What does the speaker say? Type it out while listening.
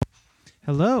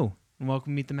Hello, and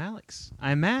welcome to Meet the Maliks.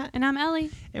 I'm Matt, And I'm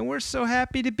Ellie. and we're so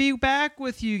happy to be back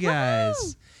with you guys.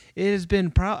 Woo-hoo! It has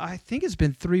been, I think it's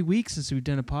been 3 weeks since we've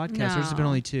done a podcast, or has it been No.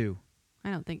 only 2?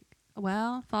 I don't think.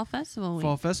 Well, Fall Festival week.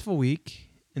 Fall Festival week,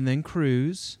 and then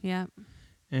cruise, Yep.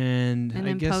 and And I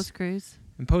then guess post cruise.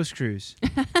 and post cruise.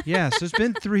 Yeah, so it's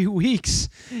been 3 weeks.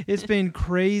 It's been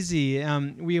crazy.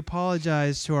 We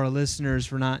apologize to our listeners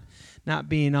for not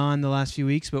being on the last few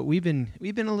weeks, but we've been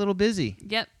a little busy.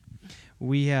 Yep.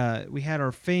 We had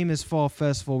our famous fall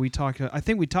festival. I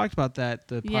think we talked about that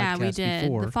the podcast Yeah, we did.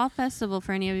 before. The Fall Festival,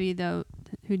 for any of you though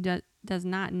who does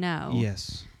not know,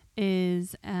 Yes.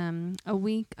 is a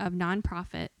week of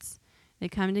nonprofits. They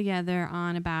come together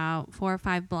on about 4 or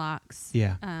 5 blocks.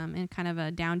 Yeah. In kind of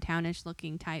a downtownish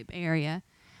looking type area,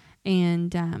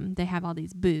 and they have all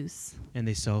these booths. And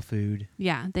they sell food.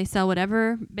 Yeah, they sell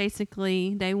whatever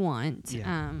basically they want.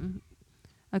 Yeah.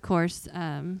 Of course,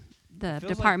 the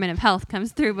Feels Department of Health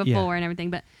comes through before Yeah. and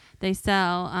everything, but they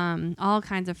sell all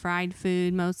kinds of fried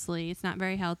food mostly. It's not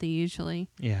very healthy usually.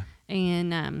 Yeah.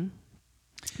 And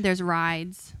there's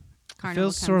rides. It Carnival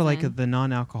feels sort of comes like in. the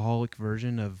non-alcoholic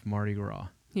version of Mardi Gras.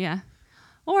 Yeah.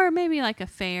 Or maybe like a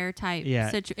fair type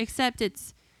Yeah. except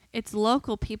it's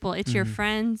local people. It's your Mhm.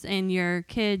 friends and your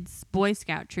kids' Boy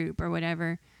Scout troop or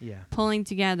whatever Yeah. pulling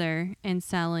together and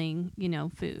selling,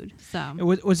 food. So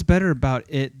What's better about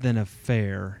it than a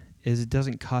fair is it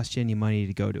doesn't cost you any money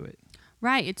to go to it.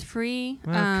 right, it's free.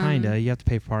 Well, kinda. You have to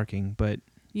pay for parking, but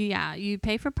You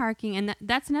pay for parking, and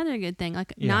that's another good thing.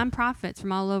 Like Yeah. nonprofits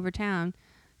from all over town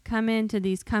come into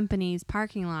these companies'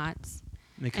 parking lots.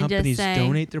 the just companies say-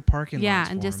 donate their parking Yeah,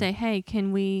 lots and for just 'em. say, hey,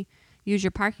 can we use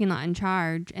your parking lot in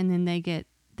charge? And then they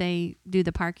do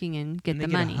the parking and get and the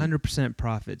they money. get 100%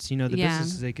 profits. The Yeah.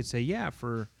 businesses, they could say,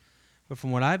 but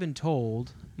from what I've been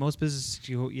told, most businesses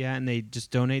go, and they just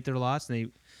donate their lots,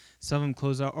 and some of them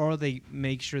close out, or they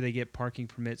make sure they get parking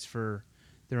permits for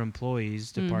their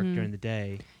employees to park Mhm. during the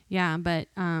day. Yeah, but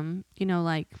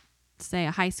like say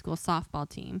a high school softball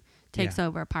team takes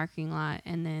over a parking lot,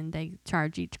 and then they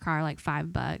charge each car like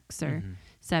 $5 or Mhm.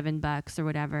 $7 or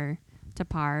whatever to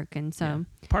park, and so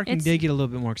Parking it's- did get a little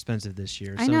bit more expensive this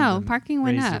year. I Some of know them parking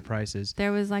went raised their up. prices.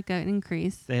 There was like an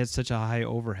increase, They had such a high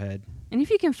overhead. and if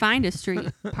you can find a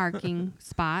street parking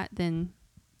spot, then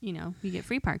you get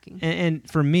free parking. And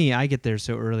for me, I get there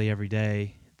so early every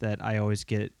day that I always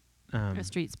get A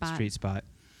street spot.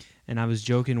 And I was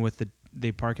joking with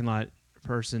the parking lot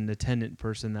person, the attendant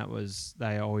person that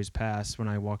I always pass when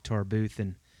I walk to our booth,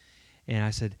 and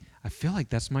I said, I feel like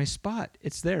that's my spot.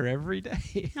 It's there every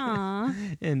day. Aw.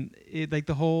 And it, like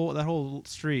that whole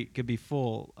street could be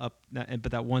full up,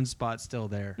 but that one spot's still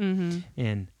there. Mm-hmm.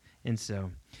 And so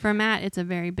For Matt, it's a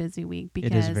very busy week it is a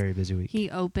because very busy week.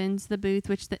 he opens the booth,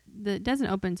 which the doesn't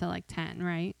open until like 10,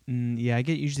 right? Yeah, I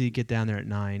usually get down there at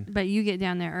 9. But you get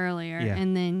down there earlier, Yeah.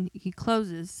 and then he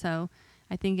closes. So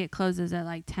I think it closes at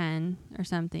like 10 or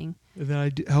something. And then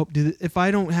I help do. If I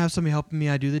don't have somebody helping me,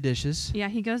 I do the dishes. Yeah,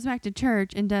 he goes back to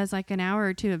church and does like an hour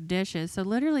or 2 of dishes. So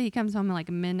literally, he comes home at like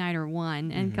midnight or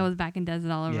 1 and Mhm. goes back and does it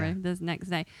all over Yeah. this next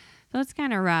day. So it's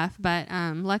kind of rough, but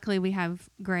luckily we have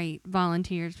great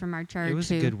volunteers from our church. It was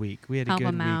who a good week. We had a help good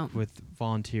 'em week out. with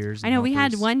volunteers. I and know we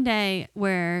had helpers. one day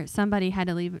where somebody had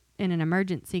to leave in an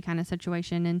emergency kind of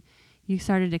situation, and you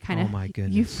started to kind of. Oh my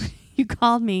goodness. You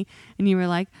called me and you were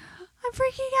like, "I'm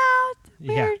freaking out.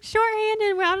 Yeah. We're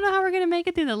shorthanded. I don't know how we're gonna make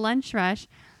it through the lunch rush."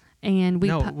 And we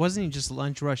No, it wasn't even just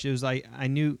lunch rush. It was like I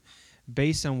knew,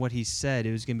 based on what he said,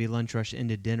 it was going to be lunch rush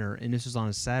into dinner, and this was on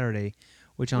a Saturday,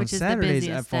 which on Which is the Saturdays at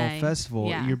busiest Fall day. Festival,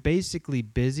 Yeah. you're basically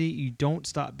busy. You don't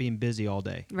stop being busy all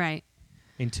day right.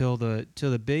 until the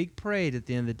big parade at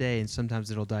the end of the day, and sometimes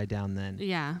it'll die down then.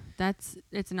 Yeah,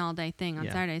 it's an all day thing on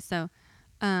Yeah. Saturday. So,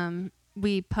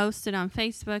 we posted on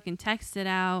Facebook and texted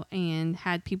out and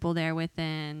had people there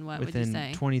within what would you Within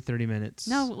say? 20, 30 minutes.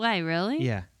 No way, really?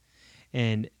 Yeah.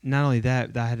 And not only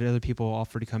that, I had other people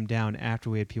offer to come down after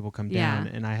we had people come Yeah. down,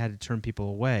 and I had to turn people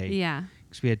away Yeah.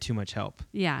 because we had too much help.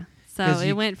 Yeah. So 'Cause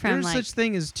it went from there's like such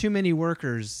thing as too many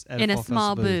workers at in a Fall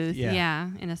small Festival booth. Yeah,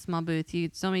 in a small booth. You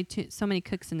so many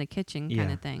cooks in the kitchen kind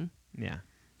Yeah. of thing. Yeah.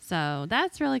 So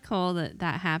that's really cool that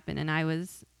happened. And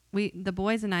the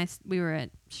boys and I, we were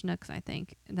at Schnucks, I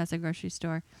think. That's a grocery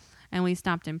store. And we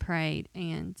stopped and prayed.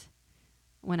 And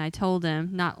when I told them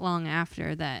not long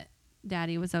after that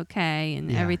Daddy was okay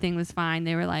and Yeah. everything was fine,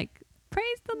 they were like,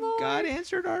 praise the Lord. God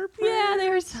answered our prayer. Yeah, they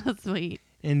were so sweet.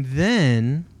 And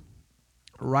then,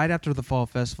 right after the Fall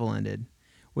Festival ended,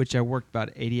 which I worked about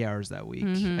 80 hours that week,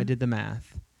 Mhm. I did the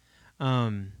math.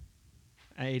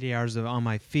 80 hours on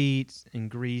my feet and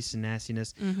grease and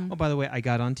nastiness. Mhm. Oh, by the way, I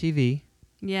got on TV.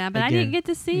 Yeah, but I Again, didn't get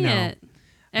to see no. it.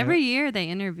 Every year they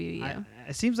interview you.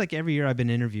 It seems like every year I've been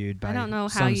interviewed by I don't know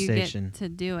how some you station. get to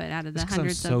do it out of the It's 'cause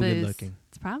hundreds I'm so of good booths. looking.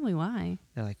 It's probably why.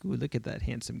 They're like, "Ooh, look at that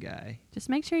handsome guy." Just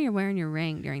make sure you're wearing your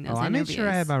ring during those I made interviews. sure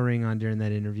I had my ring on during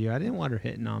that interview. I didn't want her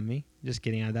hitting on me. Just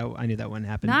kidding. I knew that wouldn't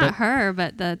happen. Not but her,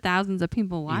 but the thousands of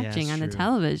people Yeah, watching it's on the true.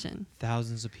 television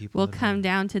thousands of people will at come home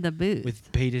down to the booth.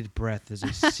 with bated breath as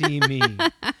they see me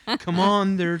come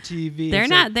on their TV. They're and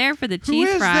not say, there for the "Who cheese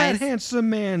is fries. that handsome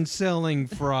man selling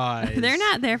fries?" They're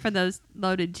not there for those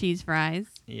loaded cheese fries.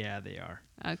 Yeah, they are.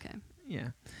 Okay. Yeah.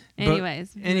 But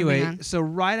Anyways. moving anyway, on. so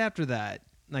right after that,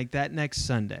 like that next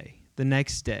Sunday, the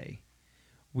next day,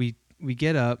 we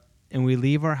get up and we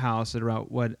leave our house at about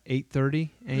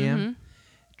 8:30 a.m. Mhm.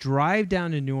 Drive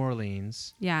down to New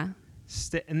Orleans. Yeah.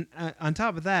 And on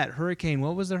top of that,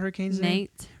 what was the hurricane's name?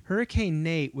 Nate. Hurricane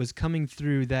Nate was coming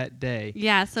through that day.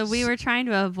 Yeah, so we were trying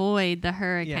to avoid the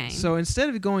hurricane. Yeah. So instead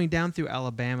of going down through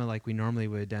Alabama like we normally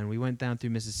would have done, we went down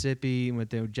through Mississippi and went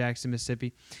to Jackson,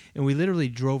 Mississippi, and we literally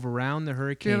drove around the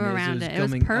hurricane. drove as around it. It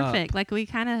was coming perfect. up. Like we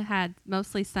kind of had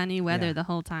mostly sunny weather Yeah. the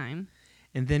whole time.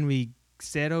 And then we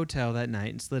stayed at a hotel that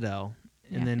night in Slidell.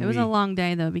 And Yeah. then It was a long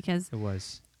day though because It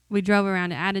was. we drove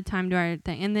around. It added time to our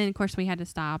thing, and then of course we had to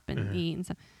stop and Uh-huh. eat and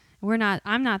stuff.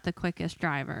 I'm not the quickest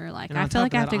driver. Like And I on feel top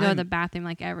like of I have that, to go to I'm- the bathroom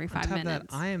like every On 5 top of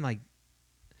minutes. that, I am like,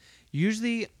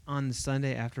 usually on the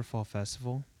Sunday after Fall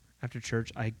Festival, after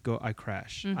church, I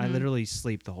crash. I Mhm. literally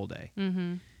sleep the whole day.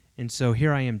 Mm-hmm. And so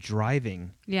here I am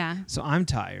driving. Yeah. So I'm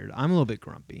tired. I'm a little bit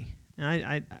grumpy. And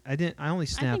I only I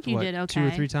snapped think you did okay. 2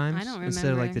 or 3 times I don't remember.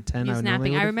 instead of like the 10 you I would normally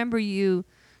snapping. I would've. remember you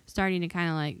starting to kind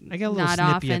of like I got a little nod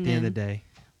off snippy at and the end then, of the day.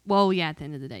 Well, yeah, at the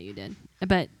end of the day you did.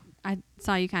 But I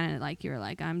saw you kind of like you were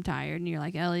like, I'm tired, and you're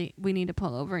like, Ellie, we need to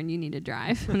pull over and you need to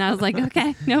drive. And I was like,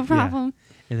 okay, no problem.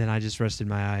 And then I just rested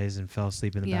my eyes and fell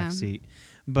asleep in the Yeah. back seat.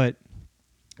 But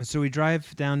so we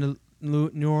drive down to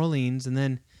New Orleans, and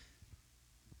then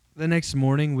the next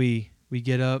morning we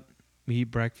get up, we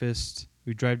eat breakfast,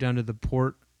 we drive down to the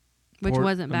port Which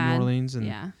wasn't of bad. New Orleans, and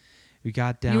Yeah. we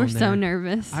got down You were there. so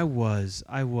nervous. I was.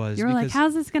 You were like, because-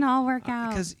 how's this going to all work out?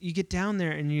 Because you get down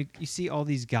there and you see all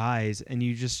these guys, and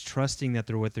you just trusting that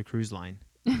they're with the cruise line.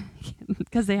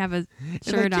 Because they have a And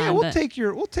shirt like, yeah, on. we'll but- take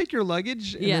your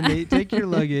luggage. And Yeah. then they take your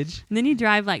luggage. and then you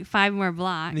drive like 5 more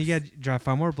blocks. And you got to drive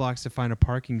 5 more blocks to find a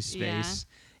parking space.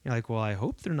 Yeah. You're like, well, I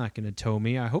hope they're not going to tow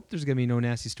me. I hope there's going to be no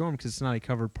nasty storm because it's not a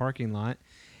covered parking lot.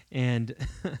 And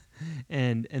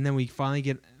and then we finally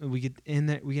get in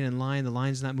there. We get in line. The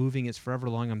line's not moving. It's forever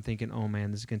long. I'm thinking, oh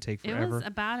man, this is going to take It forever. was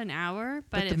about an hour,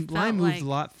 but the it felt line moved like a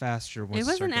lot faster. Once it it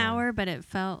was started an going. hour, but it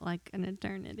felt like an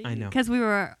eternity. I know. Because we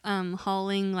were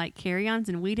hauling like carry-ons,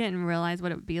 and we didn't realize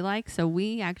what it would be like. So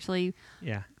we actually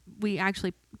Yeah.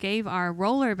 gave our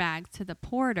roller bags to the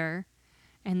porter,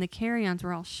 and the carry-ons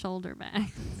were all shoulder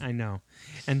bags. I know.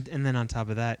 And then on top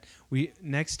of that, we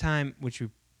next time, which we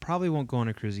probably won't go on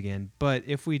a cruise again, but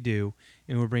if we do,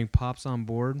 and we'll bring Pops on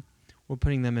board, we're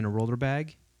putting them in a roller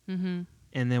bag, Mm-hmm.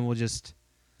 and then we'll just,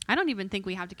 I don't even think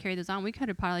we have to carry those on. We could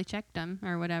have probably checked them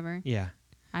or whatever. yeah.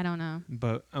 I don't know.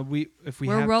 But if we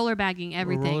We're have roller bagging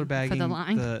everything roller bagging for the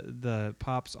line. the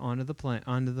Pops onto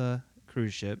the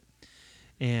cruise ship,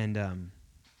 and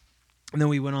then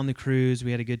we went on the cruise.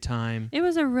 We had a good time. It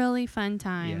was a really fun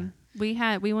time. We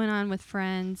went on with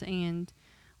friends, and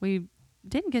we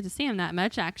didn't get to see them that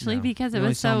much actually No, because we it only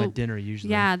was saw 'em so. at dinner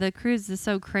usually. Yeah, the cruise is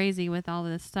so crazy with all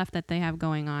of the stuff that they have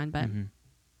going on, but Mhm.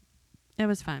 it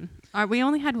was fun. We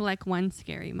only had like one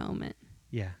scary moment.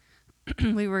 Yeah.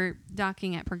 We were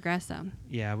docking at Progresso.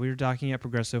 Yeah, we were docking at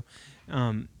Progresso,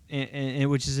 and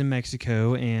which is in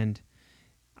Mexico, and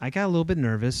I got a little bit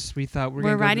nervous. We thought We're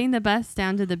gonna go riding the bus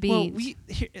down to the beach.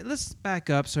 Well, let's back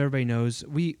up so everybody knows.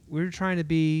 We were trying to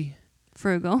be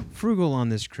Frugal frugal on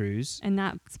this cruise, and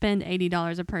not spend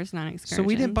 $80 a person on excursions. so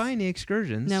we didn't buy any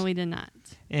excursions. No, we did not.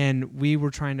 And we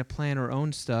were trying to plan our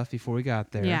own stuff before we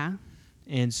got there. Yeah,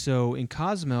 And so in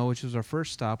Cozumel, which was our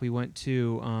first stop, we went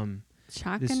to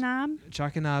Chacanab,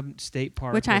 Chacanab State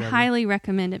Park, which I whatever. highly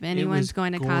recommend if was anyone's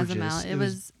going to gorgeous. Cozumel. It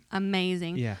was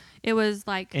amazing. Yeah. It was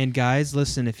like And guys,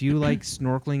 listen, if you like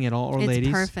snorkeling at all, or it's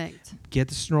ladies, perfect. get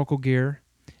the snorkel gear.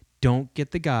 Don't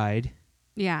get the guide.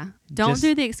 Yeah, don't Just-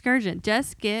 do the excursion.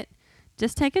 Just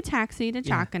take a taxi to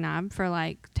Yeah. Chacanab for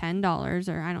like $10,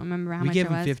 or I don't remember how We much gave it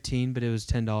them was. 15, but it was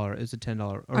 $10. It was a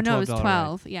 $10 or Oh no, it was $12 ride.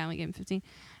 12. Yeah, we gave him 15,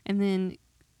 and then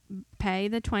pay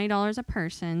the $20 a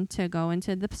person to go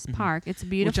into the park. It's a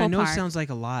beautiful Which I know park. sounds like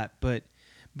a lot, but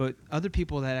other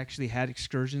people that actually had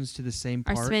excursions to the same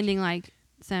are park spending like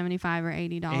 $75 or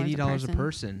 $80 $80 a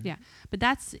person. Yeah, but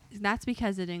that's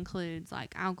because it includes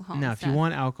like alcohol. Now, and if stuff. you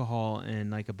want alcohol and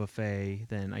like a buffet,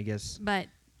 then I guess but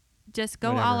just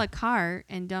go a whatever. la carte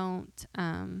and don't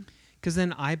Because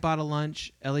then I bought a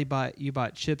lunch. You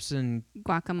bought chips and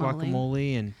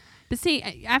guacamole, and But see,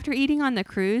 after eating on the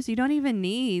cruise, you don't even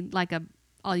need like a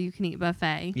all-you-can-eat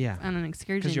buffet. Yeah. On an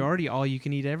excursion. because you're already all you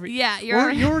can eat every. Yeah, You're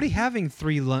already having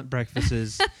 3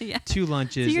 breakfasts, yeah. 2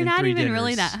 lunches, So you're and not 3 even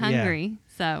really dinners. that hungry.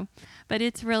 So, but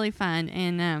it's really fun,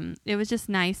 and it was just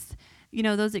nice. You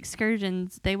know, those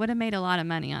excursions, they would have made a lot of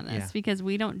money on this Yeah. because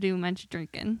we don't do much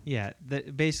drinking. Yeah,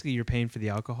 basically you're paying for the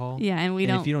alcohol. Yeah, and we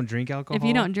and don't. if you don't drink alcohol, If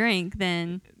you don't drink,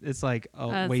 then it's like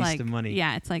a it's waste like, of money.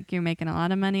 Yeah, it's like you're making a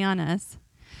lot of money on us.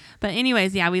 But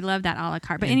anyways, yeah, we love that a la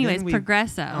carte. But And anyways, then we-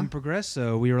 Progresso. On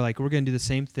Progresso, we were like, we're going to do the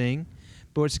same thing,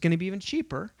 but it's going to be even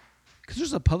cheaper because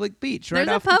there's a public beach right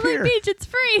There's off a public the pier. beach. It's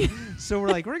free. So we're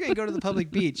like, we're going to go to the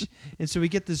public beach. And so we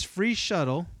get this free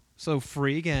shuttle. So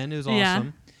free again. It was Yeah.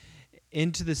 awesome.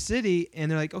 Into the city.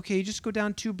 And they're like, okay, you just go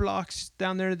down 2 blocks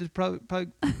down there to the public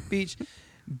beach.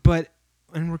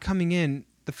 And we're coming in.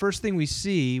 The first thing we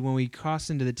see when we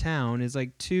cross into the town is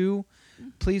like 2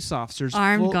 police officers.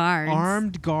 Armed guards.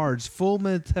 Armed guards. Full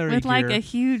military With like gear, a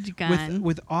huge gun.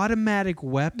 with automatic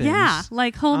weapons. Yeah,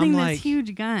 like holding I'm this like-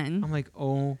 huge gun. I'm like,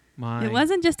 oh my. It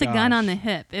wasn't just a gun on gosh. the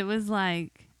hip. It was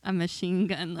like a machine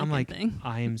gun looking I'm like, thing.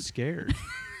 I am scared.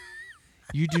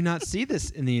 You do not see this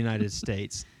in the United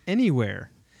States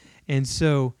anywhere. And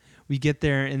so we get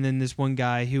there, and then this one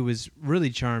guy who was really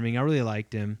charming, I really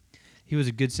liked him. He was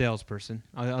a good salesperson.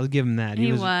 I'll give him that.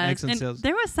 He was was. an excellent And sales.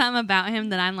 there was something about him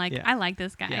that I'm like, Yeah. I like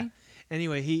this guy. Yeah.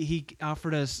 Anyway, he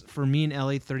offered us, for me and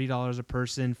Ellie, $30 a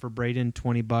person, for Braden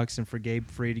 $20, and for Gabe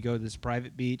free to go to this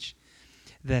private beach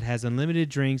that has unlimited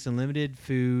drinks, unlimited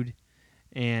food,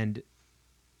 and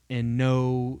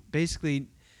basically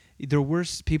there were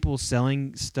people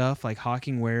selling stuff like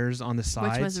hawking wares on the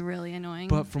sides. Which was really annoying.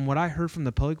 But from what I heard from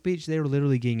the public beach, they were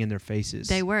literally getting in their faces.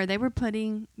 They were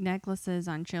putting necklaces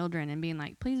on children and being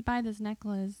like, please buy this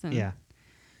necklace. And Yeah.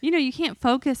 You know, you can't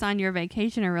focus on your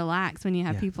vacation or relax when you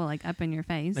have Yeah. people like up in your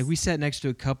face. Like we sat next to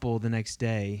a couple the next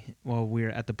day while we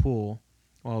were at the pool,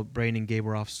 while Braden and Gabe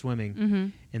were off swimming. Mm-hmm.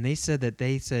 And they said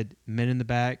men in the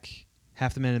back,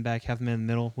 half the men in the back, half the men in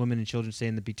the middle, women and children stay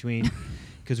in the between,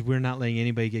 because we're not letting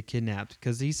anybody get kidnapped.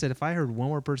 Because he said if I heard one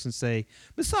more person say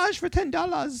massage for $10,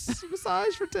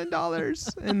 massage for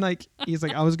 $10, and like he's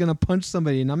like I was gonna punch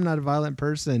somebody, and I'm not a violent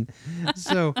person.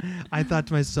 So I thought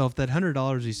to myself that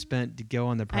 $100 we spent to go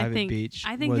on the private beach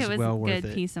I think was it was well a worth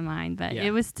good it. peace of mind, but Yeah.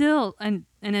 it was still an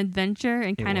adventure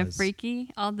and It kind of was.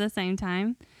 freaky all at the same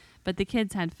time. But the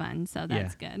kids had fun, so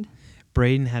that's good.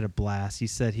 Braden had a blast. He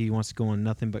said he wants to go on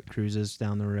nothing but cruises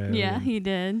down the road. Yeah, and he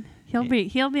did. He'll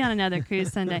be on another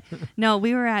cruise someday. No,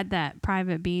 we were at that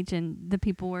private beach, and the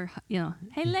people were,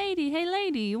 hey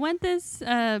lady, you want this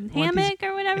hammock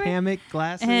or whatever? hammock,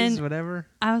 glasses, And whatever.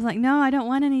 I was like, no, I don't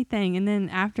want anything. And then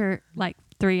after like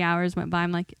 3 hours went by,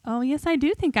 I'm like, oh yes, I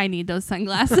do think I need those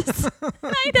sunglasses. And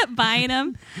I end up buying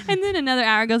them. And then another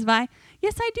hour goes by.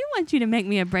 Yes, I do want you to make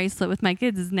me a bracelet with my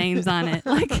kids' names on it.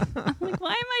 Like, I'm like, why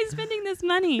am I spending this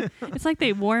money? It's like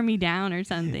they wore me down or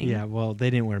something. Yeah, well, they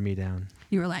didn't wear me down.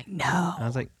 You were like, no. I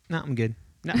was like, no, I'm good.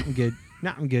 No, I'm good.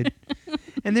 No, I'm good.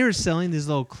 And they were selling these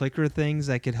little clicker things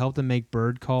that could help them make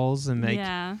bird calls and make.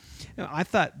 Yeah. I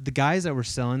thought the guys that were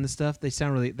selling the stuff, they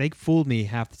fooled me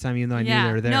half the time, even though I knew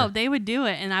they were there. No, they would do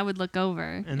it, and I would look over,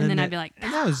 and then I'd be like,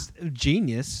 and that was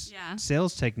genius Yeah.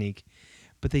 sales technique.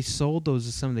 But they sold those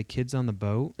to some of the kids on the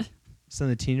boat, some of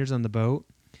the teenagers on the boat.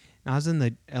 And I was in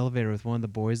the elevator with one of the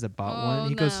boys that bought one.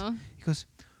 He goes,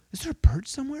 is there a bird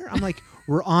somewhere? I'm like,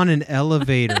 we're on an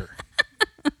elevator.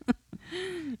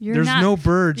 There's no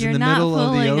birds in the middle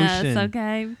of the ocean. Us,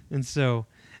 okay? And so.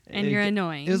 And you're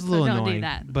annoying. It was a little so don't annoying. do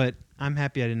that. But I'm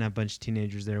happy I didn't have a bunch of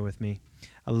teenagers there with me.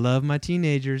 I love my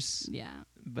teenagers. Yeah.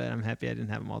 But I'm happy I didn't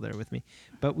have them all there with me.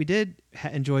 But we did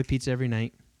enjoy pizza every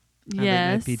night.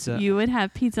 Yes, pizza. you would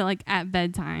have pizza like at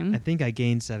bedtime. I think I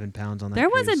gained 7 pounds on that. There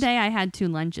was a cruise. day I had 2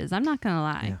 lunches. I'm not gonna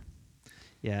lie.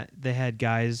 Yeah, they had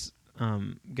Guy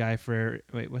Frere.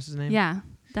 Wait, what's his name? Yeah,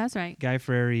 that's right. Guy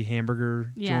Frere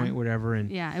hamburger Yeah. joint, whatever.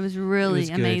 And Yeah, it was really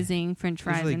good. amazing. French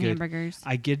fries really and good. hamburgers.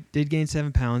 I did gain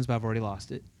 7 pounds, but I've already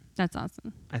lost it. That's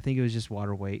awesome. I think it was just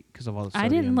water weight because of all the I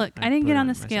sodium. didn't look. I didn't put get on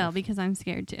the myself. scale because I'm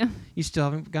scared too. You still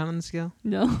haven't gotten on the scale?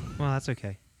 No. Well, that's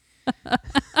okay.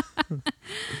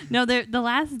 No, the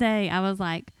last day I was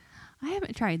like, I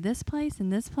haven't tried this place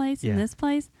and this place Yeah. and this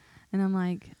place. And I'm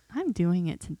like, I'm doing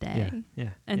it today. Yeah.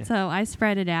 And so I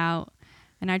spread it out,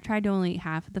 and I tried to only eat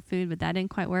half of the food, but that didn't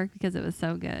quite work because it was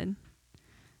so good.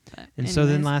 But And so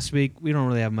then anyways, last week, we don't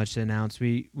really have much to announce.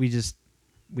 We just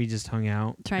hung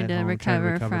out. Tried at to home,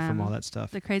 recover from from all that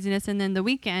stuff. the craziness. And then the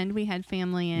weekend we had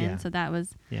family in, Yeah. so that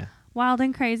was Yeah. wild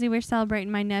and crazy. We're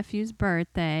celebrating my nephew's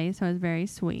birthday, so it was very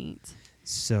sweet.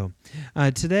 So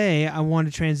today I want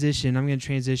to transition. I'm going to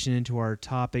transition into our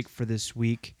topic for this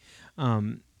week.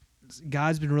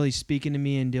 God's been really speaking to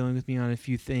me and dealing with me on a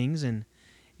few things, and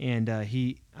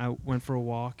I went for a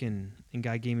walk, and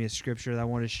God gave me a scripture that I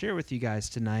want to share with you guys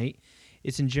tonight.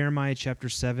 It's in Jeremiah chapter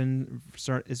 7,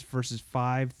 it's verses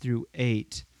 5 through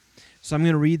 8. So I'm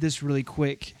going to read this really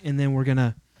quick, and then we're going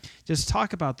to just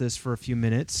talk about this for a few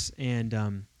minutes.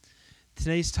 And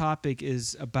today's topic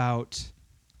is about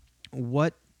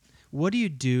what do you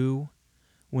do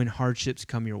when hardships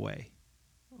come your way,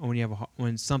 or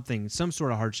when some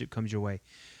sort of hardship comes your way?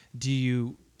 Do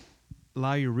you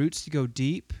allow your roots to go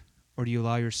deep, or do you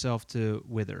allow yourself to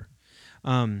wither?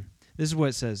 This is what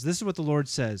it says. This is what the Lord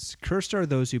says. Cursed are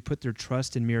those who put their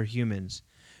trust in mere humans,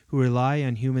 who rely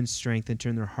on human strength and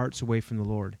turn their hearts away from the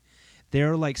Lord. They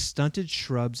are like stunted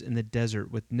shrubs in the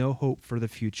desert with no hope for the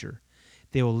future.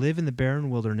 They will live in the barren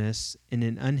wilderness in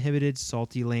an uninhabited,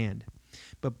 salty land.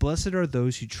 But blessed are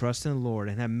those who trust in the Lord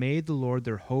and have made the Lord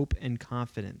their hope and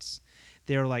confidence.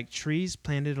 They are like trees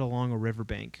planted along a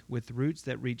riverbank, with roots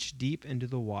that reach deep into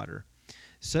the water.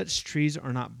 Such trees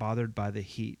are not bothered by the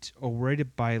heat, or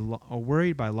worried by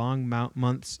long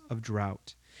months of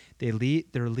drought.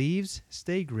 Their leaves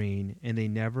stay green, and they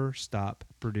never stop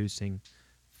producing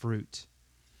fruit.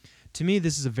 To me,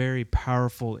 this is a very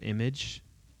powerful image.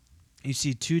 You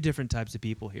see two different types of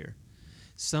people here.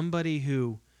 Somebody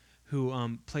who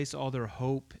place all their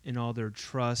hope and all their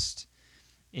trust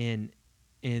in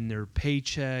their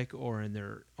paycheck or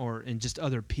in just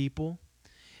other people,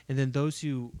 and then those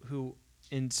who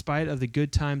in spite of the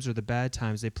good times or the bad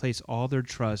times, they place all their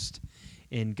trust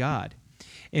in God.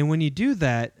 And when you do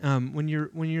that, when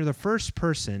you're the first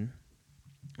person,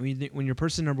 when you're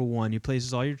person number one, you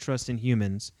places all your trust in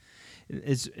humans.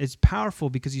 It's powerful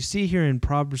because you see here in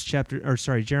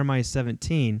Jeremiah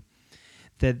 17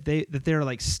 that they're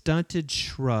like stunted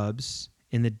shrubs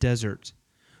in the desert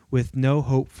with no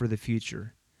hope for the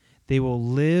future. They will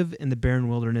live in the barren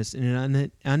wilderness in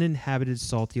an uninhabited,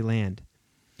 salty land.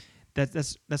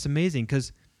 That's amazing,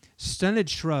 because stunted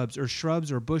shrubs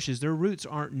or bushes, their roots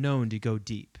aren't known to go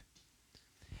deep.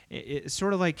 It's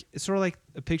sort of like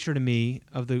a picture to me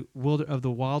of the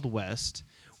Wild West,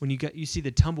 when you see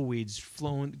the tumbleweeds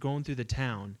going through the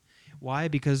town. Why?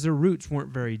 Because their roots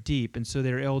weren't very deep, and so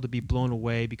they were able to be blown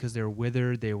away because they were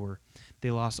withered.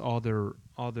 They lost all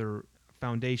their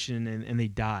foundation, and they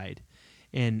died.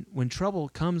 And when trouble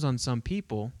comes on some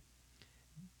people,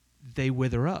 they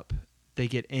wither up. They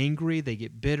get angry, they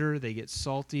get bitter, they get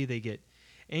salty, they get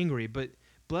angry. But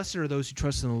blessed are those who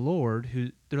trust in the Lord,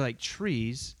 who they're like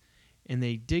trees, and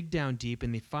they dig down deep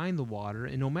and they find the water.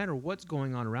 And no matter what's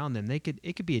going on around them, it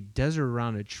could be a desert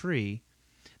around a tree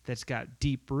that's got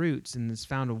deep roots and has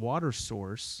found a water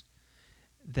source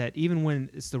that even when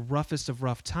it's the roughest of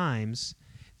rough times,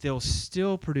 they'll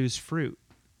still produce fruit.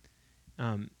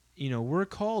 We're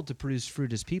called to produce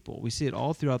fruit as people. We see it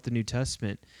all throughout the New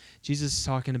Testament. Jesus is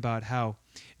talking about how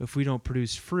if we don't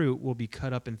produce fruit, we'll be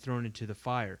cut up and thrown into the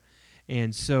fire.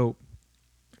 And so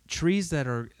trees that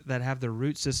have their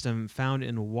root system found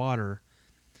in water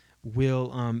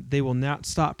they will not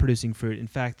stop producing fruit. In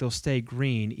fact, they'll stay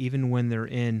green even when they're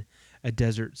in a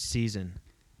desert season.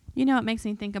 You know, it makes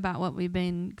me think about what we've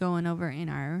been going over in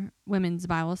our women's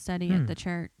Bible study at the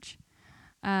church.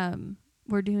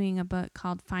 We're doing a book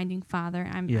called Finding Father.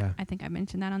 I think I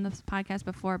mentioned that on this podcast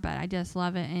before, but I just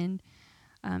love it. And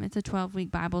it's a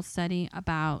 12-week Bible study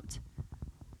about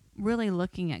really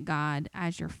looking at God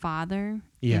as your father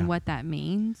and what that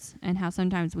means, and how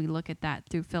sometimes we look at that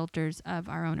through filters of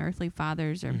our own earthly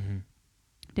fathers or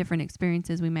different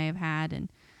experiences we may have had.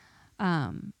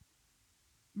 And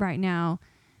right now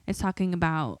it's talking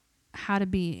about how to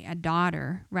be a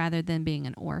daughter rather than being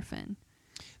an orphan.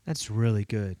 That's really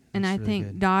good. And I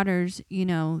think daughters,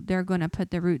 they're going to put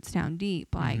their roots down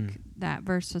deep, like that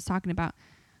verse was talking about.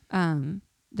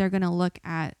 They're going to look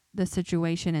at the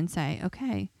situation and say,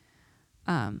 okay,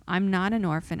 I'm not an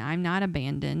orphan. I'm not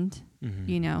abandoned.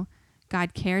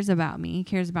 God cares about me. He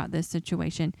cares about this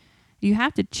situation. You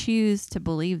have to choose to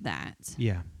believe that.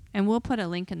 Yeah. And we'll put a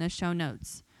link in the show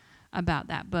notes about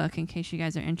that book in case you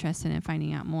guys are interested in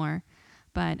finding out more.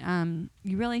 But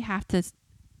you really have to...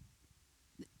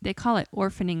 They call it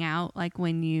orphaning out, like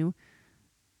when you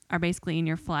are basically in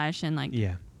your flesh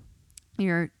and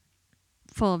you're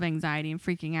full of anxiety and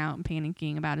freaking out and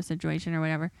panicking about a situation or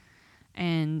whatever.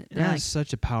 And that's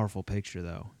such a powerful picture,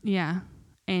 though. Yeah.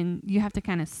 And you have to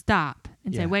kind of stop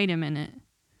and say, wait a minute,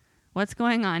 what's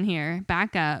going on here?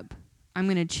 Back up. I'm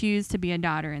going to choose to be a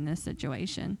daughter in this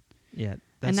situation. Yeah.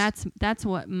 And that's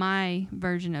what my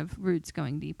version of roots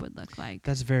going deep would look like.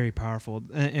 That's very powerful.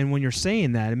 And when you're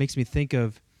saying that, it makes me think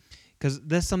of, because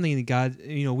that's something that God,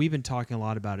 we've been talking a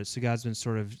lot about it. So God's been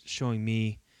sort of showing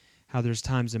me how there's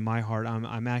times in my heart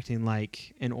I'm acting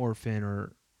like an orphan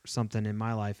or something in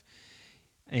my life.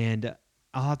 And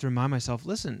I'll have to remind myself,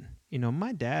 listen,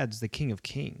 my dad's the King of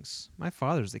Kings. My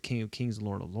father's the King of Kings and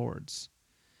Lord of Lords.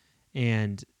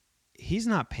 And he's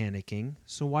not panicking,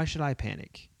 so why should I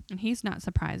panic? And he's not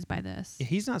surprised by this.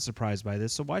 He's not surprised by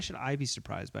this, so why should I be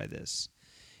surprised by this?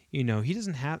 He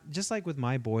doesn't have, just like with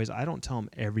my boys, I don't tell them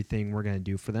everything we're going to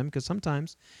do for them, because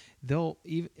sometimes they'll,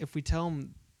 even if we tell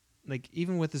them, like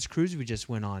even with this cruise we just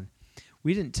went on,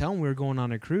 we didn't tell them we were going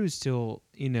on a cruise till,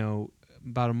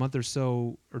 about a month or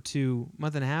so, or 2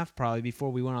 month and a half probably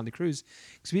before we went on the cruise,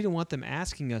 because we didn't want them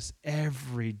asking us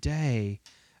every day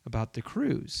about the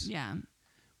cruise. Yeah.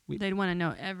 They'd want to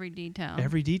know every detail.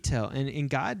 Every detail. And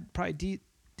God probably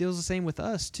deals the same with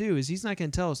us too, is he's not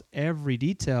going to tell us every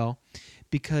detail,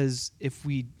 because if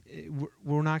we're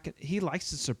not going, he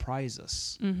likes to surprise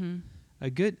us. Mm-hmm. A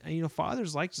good,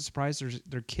 fathers like to surprise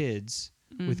their kids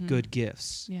with good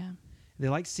gifts. Yeah. They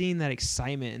like seeing that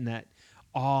excitement and that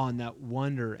awe and that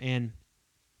wonder. And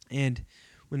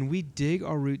when we dig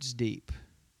our roots deep,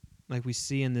 like we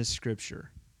see in this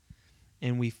scripture,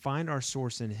 and we find our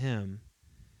source in him,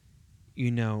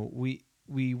 we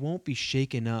won't be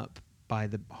shaken up by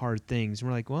the hard things. And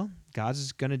we're like, well,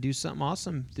 God's going to do something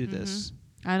awesome through this.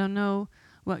 I don't know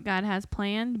what God has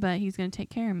planned, but he's going to take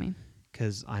care of me.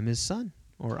 Because I'm his son,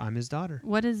 or I'm his daughter.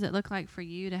 What does it look like for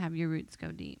you to have your roots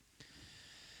go deep?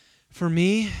 For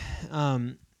me,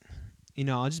 I'll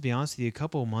just be honest with you. A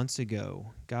couple of months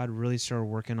ago, God really started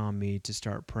working on me to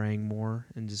start praying more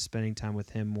and just spending time with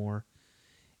him more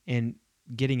and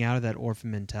getting out of that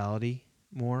orphan mentality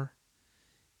more.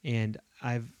 And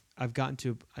I've gotten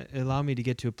to, it allowed me to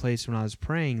get to a place when I was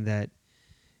praying that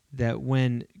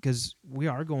when, because we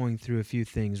are going through a few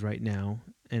things right now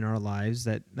in our lives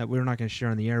that we're not going to share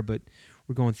on the air, but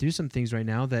we're going through some things right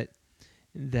now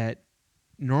that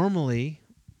normally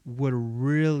would have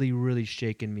really, really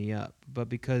shaken me up. But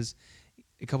because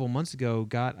a couple months ago,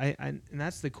 God, and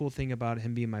that's the cool thing about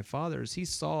him being my father, is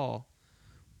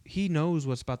he knows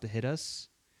what's about to hit us.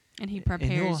 And he prepares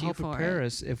and he'll you help for prepare it.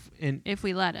 us if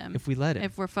we let him. If we let him.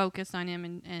 If we're focused on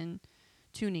him and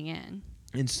tuning in.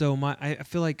 And so I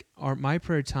feel like my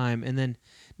prayer time, and then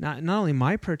not only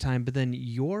my prayer time, but then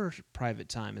your private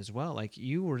time as well. Like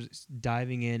you were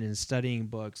diving in and studying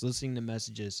books, listening to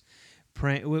messages,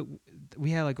 praying.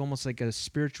 We had like almost like a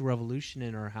spiritual revolution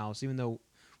in our house, even though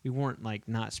we weren't like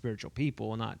not spiritual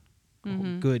people, not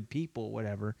good people,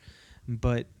 whatever.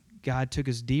 But God took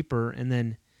us deeper, and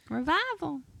then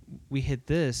revival. We hit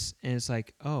this, and it's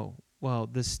like, oh, well,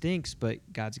 this stinks, but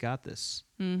God's got this.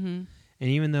 Mm-hmm. And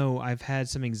even though I've had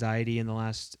some anxiety in the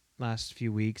last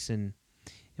few weeks and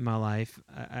in my life,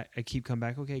 I keep coming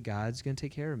back, okay, God's going to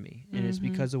take care of me. And it's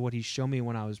because of what he showed me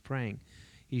when I was praying.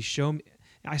 He showed me,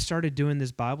 I started doing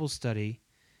this Bible study,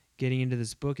 getting into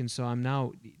this book, and so I'm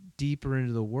now deeper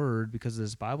into the Word because of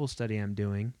this Bible study I'm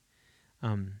doing.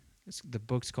 The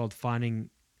book's called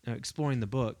Exploring the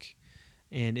Book,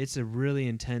 and it's a really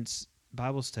intense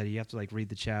Bible study. You have to like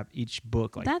read each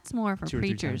book. Like that's more for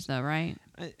preachers, though, right?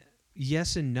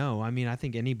 Yes and no. I mean, I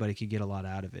think anybody could get a lot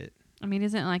out of it. I mean,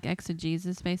 isn't it like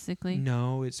exegesis, basically?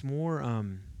 No, it's more.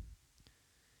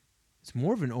 It's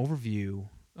more of an overview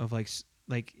of like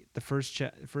the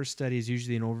first study is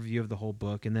usually an overview of the whole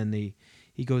book, and then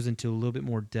he goes into a little bit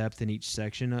more depth in each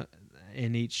section,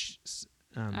 in each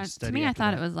study. To me, I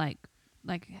thought it was like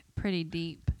pretty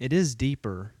deep. It is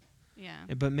deeper. Yeah.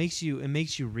 But it makes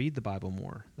you read the Bible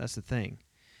more. That's the thing.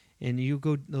 And you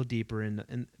go a little deeper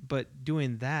but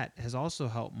doing that has also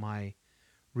helped my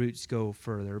roots go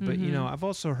further. But I've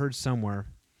also heard somewhere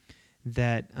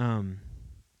that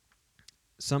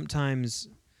sometimes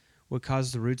what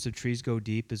causes the roots of trees go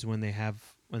deep is when they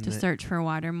search for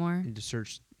water more. To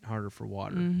search harder for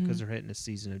water because they're hitting a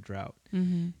season of drought.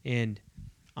 Mm-hmm. And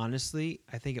honestly,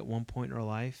 I think at one point in our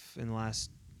life, in the last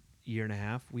year and a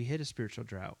half, we hit a spiritual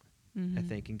drought. I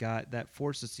think, and God that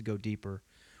forced us to go deeper,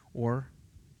 or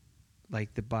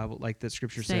like the Bible, like the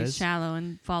Scripture says, stay shallow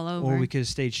and fall over. Or we could have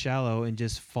stayed shallow and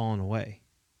just fallen away.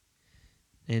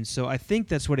 And so I think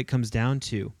that's what it comes down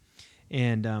to.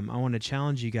 And I want to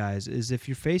challenge you guys: is if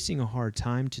you're facing a hard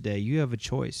time today, you have a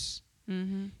choice.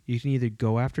 Mm-hmm. You can either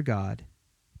go after God,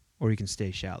 or you can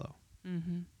stay shallow.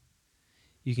 Mm-hmm.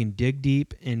 You can dig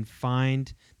deep and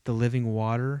find the living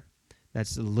water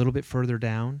that's a little bit further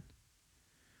down.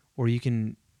 Or you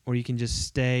can just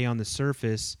stay on the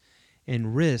surface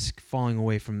and risk falling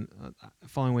away from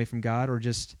God, or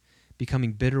just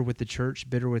becoming bitter with the church,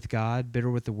 bitter with God,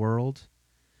 bitter with the world.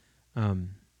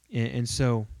 And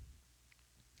so,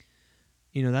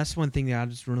 that's one thing that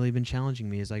God's really been challenging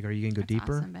me is like, are you going to go That's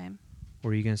deeper, awesome, babe. or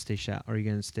are you going to stay shallow? Or are you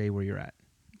going to stay where you're at?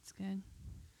 That's good.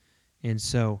 And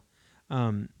so,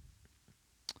 I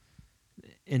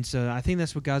think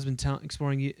that's what God's been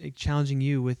exploring, challenging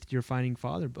you with your Finding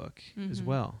Father book as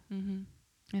well.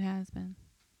 Mm-hmm. It has been.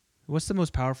 What's the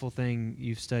most powerful thing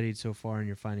you've studied so far in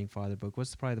your Finding Father book?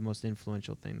 What's probably the most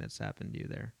influential thing that's happened to you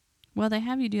there? Well, they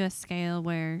have you do a scale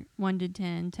where 1 to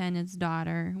 10, 10 is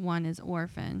daughter, 1 is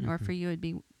orphan, or for you it'd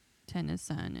be 10 is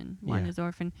son and 1 is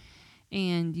orphan.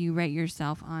 And you rate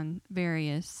yourself on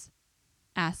various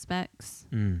aspects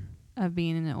of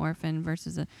being an orphan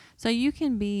versus so you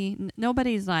can be,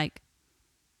 nobody's like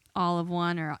all of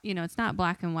one, or, it's not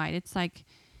black and white. It's like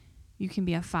you can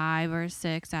be a 5 or a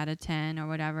 6 out of 10 or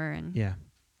whatever. And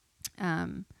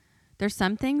there's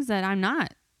some things that I'm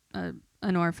not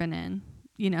an orphan in,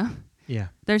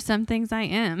 There's some things I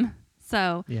am.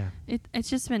 So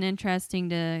it's just been interesting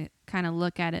to kind of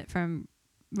look at it from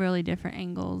really different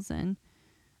angles. And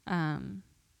I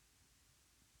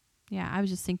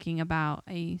was just thinking about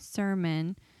a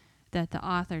sermon that the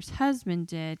author's husband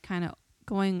did, kind of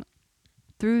going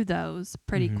through those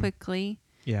pretty quickly.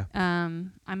 Yeah.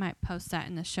 I might post that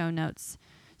in the show notes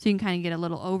so you can kind of get a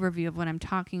little overview of what I'm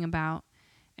talking about.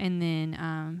 And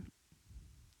then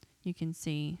you can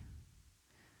see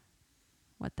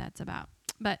what that's about.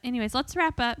 But anyways, let's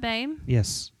wrap up, babe.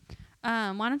 Yes.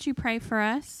 Why don't you pray for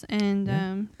us, and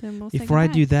then we'll say Before I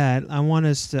goodbye. do that, I want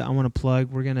to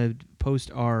plug, we're going to post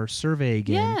our survey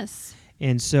again. Yes.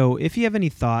 And so if you have any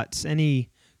thoughts, any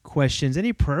questions,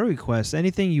 any prayer requests,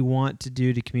 anything you want to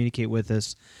do to communicate with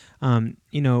us, let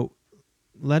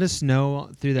us know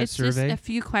through that survey. It's just a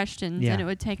few questions, and it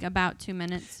would take about 2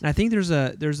 minutes. And I think there's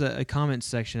a comment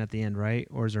section at the end, right?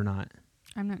 Or is there not?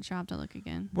 I'm not sure. I'll have to look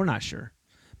again. We're not sure.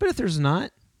 But if there's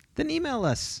not, then email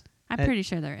us. I'm pretty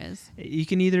sure there is. You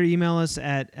can either email us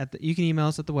at the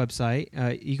website,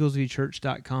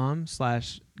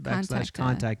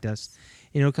 eaglesviewchurch.com/contact us.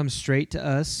 And it'll come straight to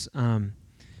us.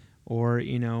 Or,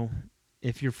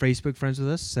 if you're Facebook friends with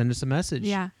us, send us a message.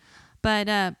 Yeah.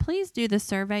 But please do the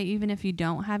survey, even if you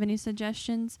don't have any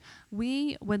suggestions.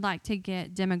 We would like to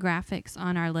get demographics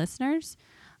on our listeners.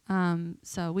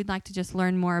 So we'd like to just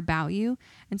learn more about you.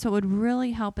 And so it would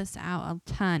really help us out a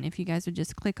ton if you guys would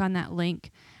just click on that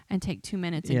link and take 2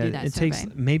 minutes and do that survey. It takes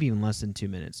maybe even less than 2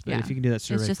 minutes. But if you can do that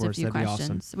survey for us, that'd be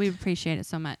awesome. We appreciate it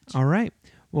so much. All right.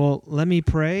 Well, let me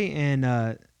pray,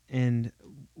 and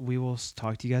we will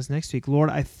talk to you guys next week. Lord,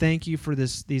 I thank you for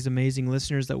these amazing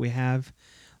listeners that we have.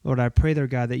 Lord, I pray, Lord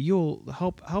God, that you'll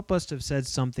help us to have said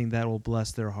something that will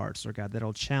bless their hearts, Lord God, that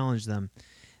will challenge them,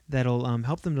 that'll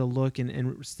help them to look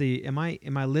and see, am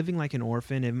I living like an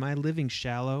orphan? Am I living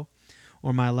shallow,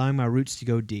 or am I allowing my roots to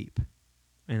go deep,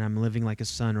 and I'm living like a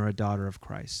son or a daughter of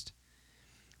Christ?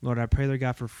 Lord, I pray, Lord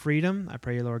God, for freedom. I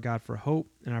pray, Lord God, for hope,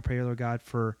 and I pray, Lord God,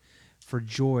 for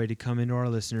joy to come into our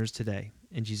listeners today.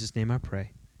 In Jesus' name I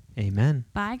pray. Amen.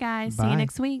 Bye, guys. Bye. See you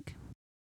next week.